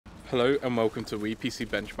Hello and welcome to WePC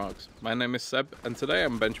Benchmarks. My name is Seb and today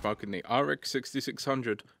I'm benchmarking the RX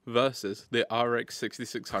 6600 versus the RX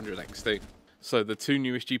 6600 XT. So the two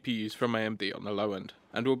newest GPUs from AMD on the low end,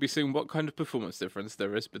 and we'll be seeing what kind of performance difference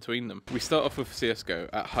there is between them. We start off with CSGO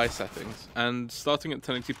at high settings, and starting at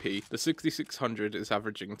 1080p, the 6600 is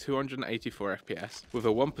averaging 284 FPS with a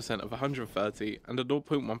 1% of 130 and a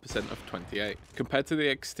 0.1% of 28, compared to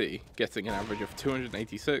the XT getting an average of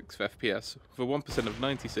 286 FPS with a 1% of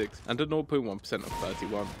 96 and a 0.1% of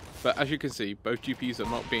 31. But as you can see, both GPUs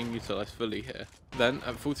are not being utilised fully here. Then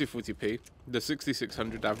at 4040p, the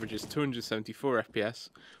 6600 averages 274 FPS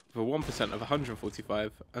with a 1% of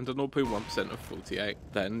 145 and a 0.1% of 48.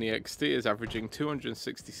 Then the XT is averaging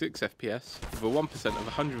 266 FPS with a 1% of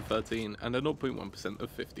 113 and a 0.1%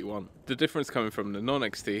 of 51. The difference coming from the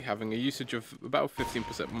non-XT having a usage of about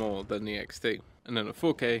 15% more than the XT. And then at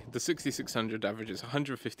 4K, the 6600 averages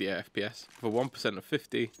 158 FPS with a 1% of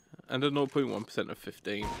 50 and a 0.1% of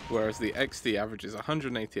 15, whereas the XT averages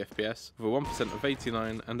 180 FPS with a 1% of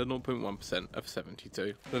 89 and a 0.1% of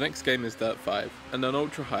 72. The next game is Dirt 5, and an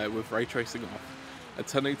ultra high with ray tracing off. At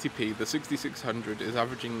 1080p, the 6600 is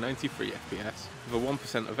averaging 93 FPS with a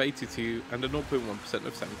 1% of 82 and a 0.1%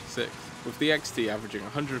 of 76, with the XT averaging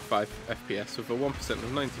 105 FPS with a 1%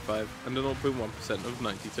 of 95 and a 0.1% of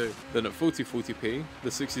 92. Then at 4040p,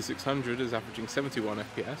 the 6600 is averaging 71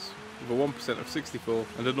 FPS with a 1% of 64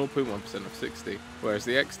 and a 0.1% of 60, whereas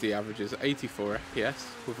the XT averages 84 FPS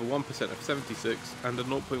with a 1% of 76 and a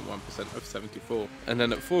 0.1% of 74. And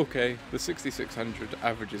then at 4K, the 6600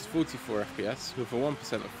 averages 44 FPS with a 1%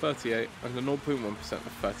 of 38 and a 0.1%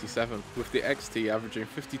 of 37, with the XT averaging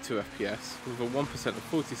 52 FPS with a 1% of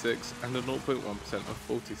 46 and a 0.1% of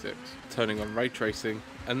 46. Turning on ray tracing,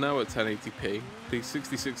 and now at 1080p, the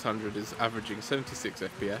 6600 is averaging 76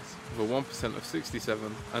 FPS with a 1% of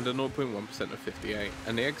 67 and a 0.1% of 58,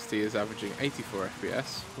 and the XT is averaging 84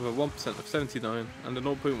 FPS with a 1% of 79 and a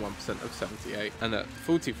 0.1% of 78. And at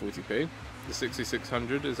 4040p, the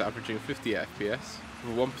 6600 is averaging 50 FPS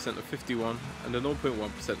with a 1% of 51 and a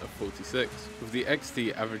 0.1% of 46, with the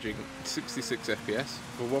XT averaging 66 FPS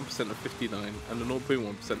with a 1% of 59 and a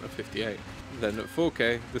 0.1% of 58. Then at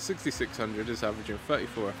 4K, the 6600 is averaging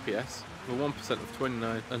 34 FPS with a 1% of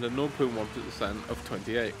 29 and a 0.1% of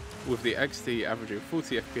 28, with the XT averaging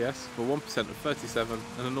 40 FPS with a 1% of 37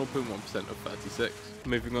 and a 0.1% of 36.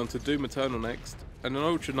 Moving on to Doom Eternal next, and an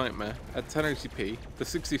ultra nightmare. At 1080p, the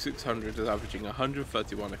 6600 is averaging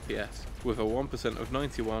 131 FPS with a 1% of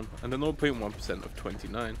 91 and a 0.1% of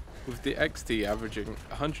 29, with the XT averaging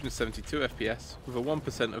 172 FPS with a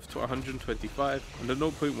 1% of 125 and a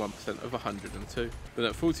 0.1% of 102. Then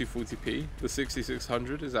at 4040p, the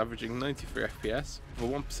 6600 is averaging 93 FPS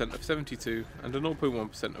with a 1% of 72 and a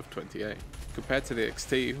 0.1% of 28, compared to the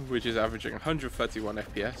XT, which is averaging 131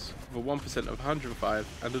 FPS with a 1% of 105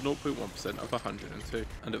 and a 0.1% of 102.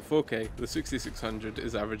 And at 4K, the 6600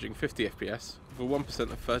 is averaging 50 FPS with a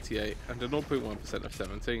 1% of 38 and a 0.1% of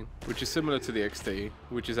 17, which is similar to the XT,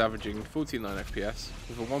 which is averaging 49 FPS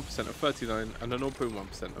with a 1% of 39 and a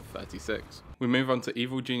 0.1% of 36. We move on to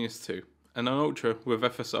Evil Genius 2. And an ultra with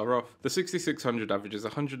FSR off. The 6600 averages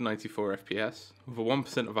 194 FPS with a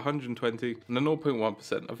 1% of 120 and a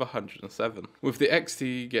 0.1% of 107, with the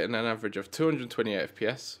XT getting an average of 228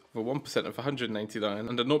 FPS with a 1% of 189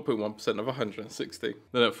 and a 0.1% of 160.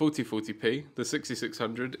 Then at 4040p, the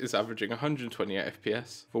 6600 is averaging 128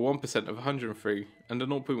 FPS for 1% of 103 and a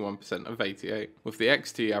 0.1% of 88, with the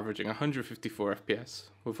XT averaging 154 FPS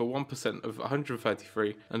with a 1% of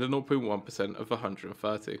 133 and a 0.1% of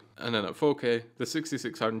 130. And then at 4K, the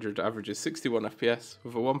 6600 averages 61 FPS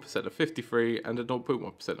with a 1% of 53 and a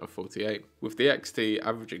 0.1% of 48, with the XT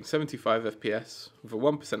averaging 75 FPS with a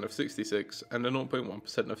 1% of 66 and a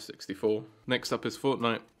 0.1% of 64. Next up is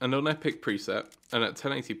Fortnite, and on Epic preset, and at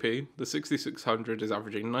 1080p, the 6600 is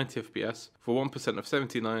averaging 90 FPS for 1% of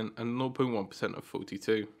 79 and 0.1% of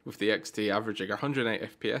 42, with the XT averaging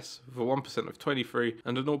 108 FPS for 1% of 23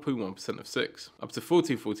 and a 0.1% of 6, up to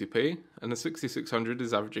 4040p, and the 6600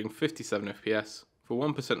 is averaging 57 FPS for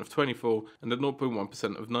 1% of 24 and a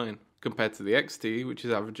 0.1% of 9, compared to the XT, which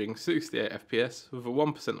is averaging 68 FPS with a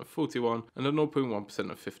 1% of 41 and a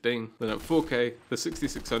 0.1% of 15. Then at 4K, the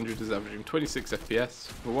 6600 is averaging 26 FPS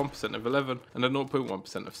with a 1% of 11 and a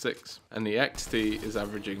 0.1% of 6, and the XT is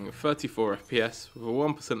averaging 34 FPS with a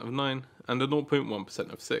 1% of 9 and a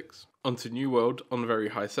 0.1% of 6. Onto New World on very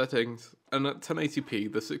high settings, and at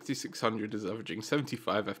 1080p the 6600 is averaging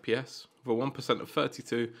 75 FPS with a 1% of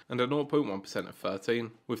 32 and a 0.1% of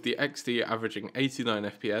 13, with the XT averaging 89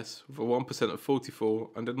 FPS with a 1% of 44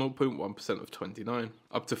 and a 0.1% of 29,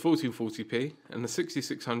 up to 1440p, and the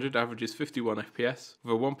 6600 averages 51 FPS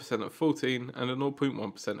with a 1% of 14 and a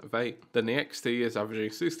 0.1% of 8. Then the XT is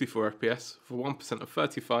averaging 64 FPS with a 1% of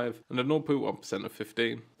 35 and a 0.1% of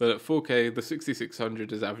 15. Then at 4K, the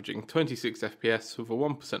 6600 is averaging 26 FPS with a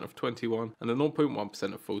 1% of 21 and a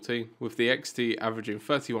 0.1% of 14, with the XT averaging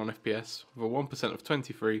 31 FPS with a 1% of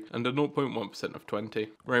 23 and a 0.1% of 20.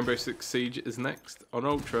 Rainbow Six Siege is next on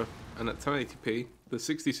Ultra, and at 1080p, the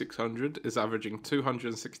 6600 is averaging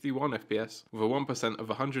 261 FPS with a 1% of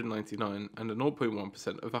 199 and a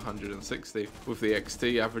 0.1% of 160, with the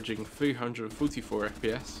XT averaging 344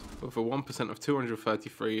 FPS with a 1% of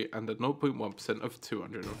 233 and a 0.1% of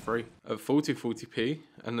 203. At 1440p,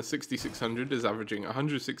 and the 6600 is averaging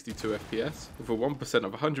 162 FPS with a 1%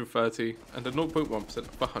 of 130 and a 0.1%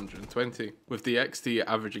 of 120, with the XT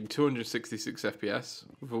averaging 266 FPS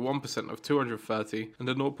with a 1% of 230 and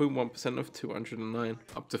a 0.1% of 209.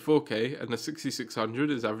 Up to 4K, and the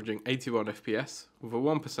 6600 is averaging 81 FPS with a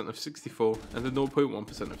 1% of 64 and a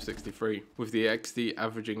 0.1% of 63, with the XT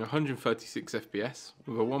averaging 136 FPS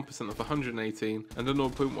with a 1% of 118 and a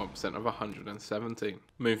 0.1% of 117.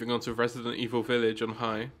 Moving on to Resident Evil Village on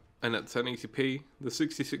high, and at 1080p, the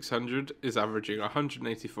 6600 is averaging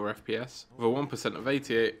 184 FPS with a 1% of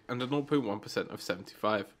 88 and a 0.1% of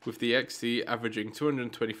 75, with the XT averaging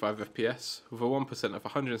 225 FPS with a 1% of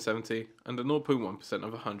 170 and a 0.1%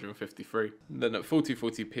 of 153. Then at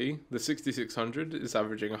 1440p, the 6600 is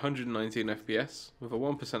averaging 119 FPS with a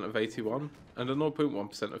 1% of 81 and a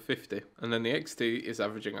 0.1% of 50, and then the XT is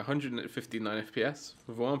averaging 159 FPS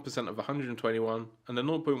with a 1% of 121 and a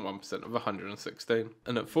 0.1% of 116.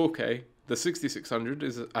 And at 4K, the 6600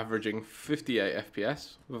 is averaging 58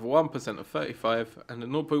 FPS with a 1% of 35 and a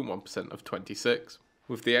 0.1% of 26,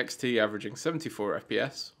 with the XT averaging 74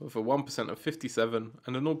 FPS with a 1% of 57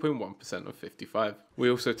 and a 0.1% of 55. We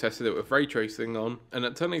also tested it with ray tracing on, and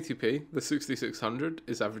at 1080p, the 6600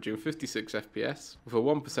 is averaging 56 FPS with a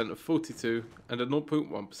 1% of 42 and a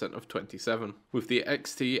 0.1% of 27, with the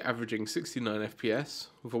XT averaging 69 FPS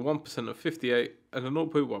with a 1% of 58 and a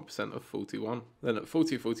 0.1% of 41. Then at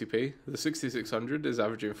 1440p, the 6600 is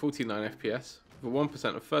averaging 49 FPS with a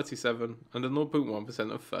 1% of 37 and a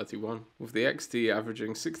 0.1% of 31, with the XT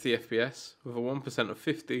averaging 60 FPS with a 1% of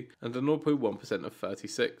 50 and a 0.1% of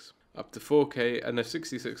 36. Up to 4K, and the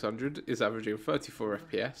 6600 is averaging 34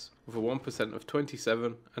 FPS with a 1% of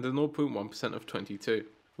 27 and a 0.1% of 22,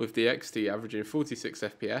 with the XT averaging 46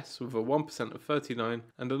 FPS with a 1% of 39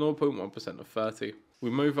 and a 0.1% of 30. We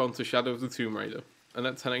move on to Shadow of the Tomb Raider, and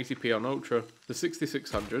at 1080p on Ultra, the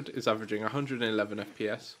 6600 is averaging 111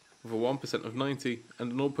 FPS with a 1% of 90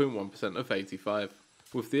 and a 0.1% of 85,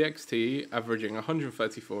 with the XT averaging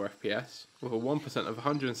 134 FPS with a 1% of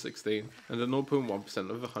 116 and a 0.1%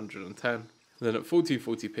 of 110. Then at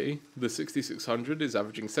 1440p, the 6600 is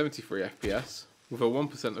averaging 73 FPS with a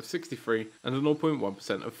 1% of 63 and a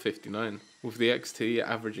 0.1% of 59, with the XT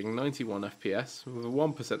averaging 91 FPS with a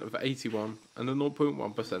 1% of 81 and a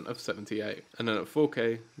 0.1% of 78. And then at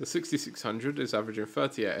 4K, the 6600 is averaging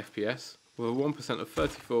 38 FPS with a 1% of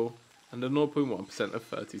 34 and a 0.1% of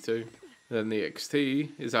 32. Then the XT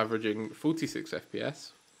is averaging 46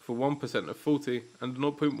 FPS for 1% of 40 and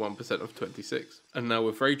 0.1% of 26. And now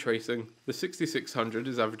with ray tracing, the 6600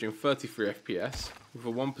 is averaging 33 FPS with a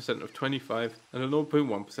 1% of 25 and a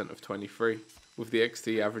 0.1% of 23, with the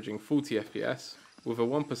XT averaging 40 FPS with a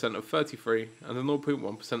 1% of 33 and a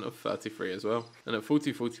 0.1% of 33 as well. And at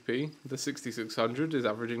 1440p, the 6600 is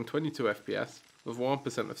averaging 22 FPS with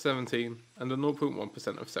 1% of 17 and a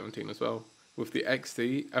 0.1% of 17 as well, with the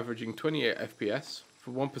XT averaging 28 FPS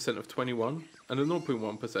for 1% of 21 and a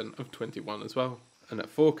 0.1% of 21 as well. And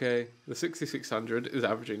at 4K, the 6600 is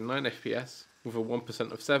averaging 9 FPS with a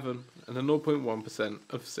 1% of 7 and a 0.1%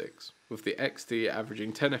 of 6, with the XT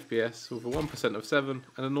averaging 10 FPS with a 1% of 7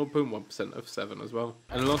 and a 0.1% of 7 as well.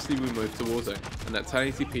 And lastly, we move to Warzone, and at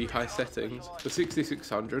 1080p high settings, the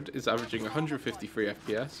 6600 is averaging 153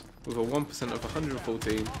 FPS with a 1% of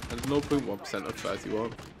 114 and a 0.1% of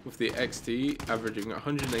 31, with the XT averaging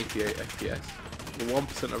 188 FPS with a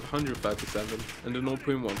 1% of 137 and a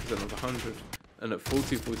 0.1% of 100. And at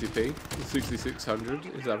 1440p, the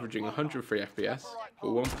 6600 is averaging 103 FPS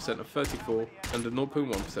with 1% of 34 and a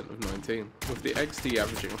 0.1% of 19, with the XT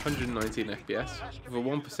averaging 119 FPS with a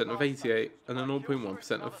 1% of 88 and a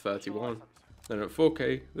 0.1% of 31. Then at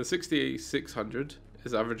 4K, the 6600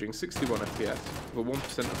 is averaging 61 FPS with a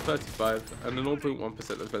 1% of 35 and a 0.1%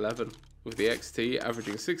 of 11, with the XT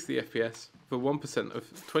averaging 60 FPS with a 1%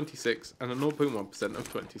 of 26 and a 0.1%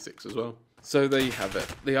 of 26 as well. So there you have it,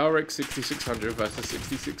 the RX 6600 versus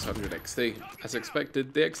 6600 XT. As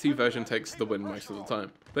expected, the XT version takes the win most of the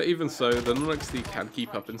time, but even so, the non-XT can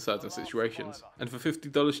keep up in certain situations, and for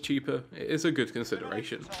 $50 cheaper, it is a good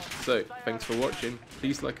consideration. So, thanks for watching,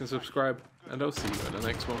 please like and subscribe, and I'll see you in the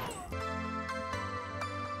next one.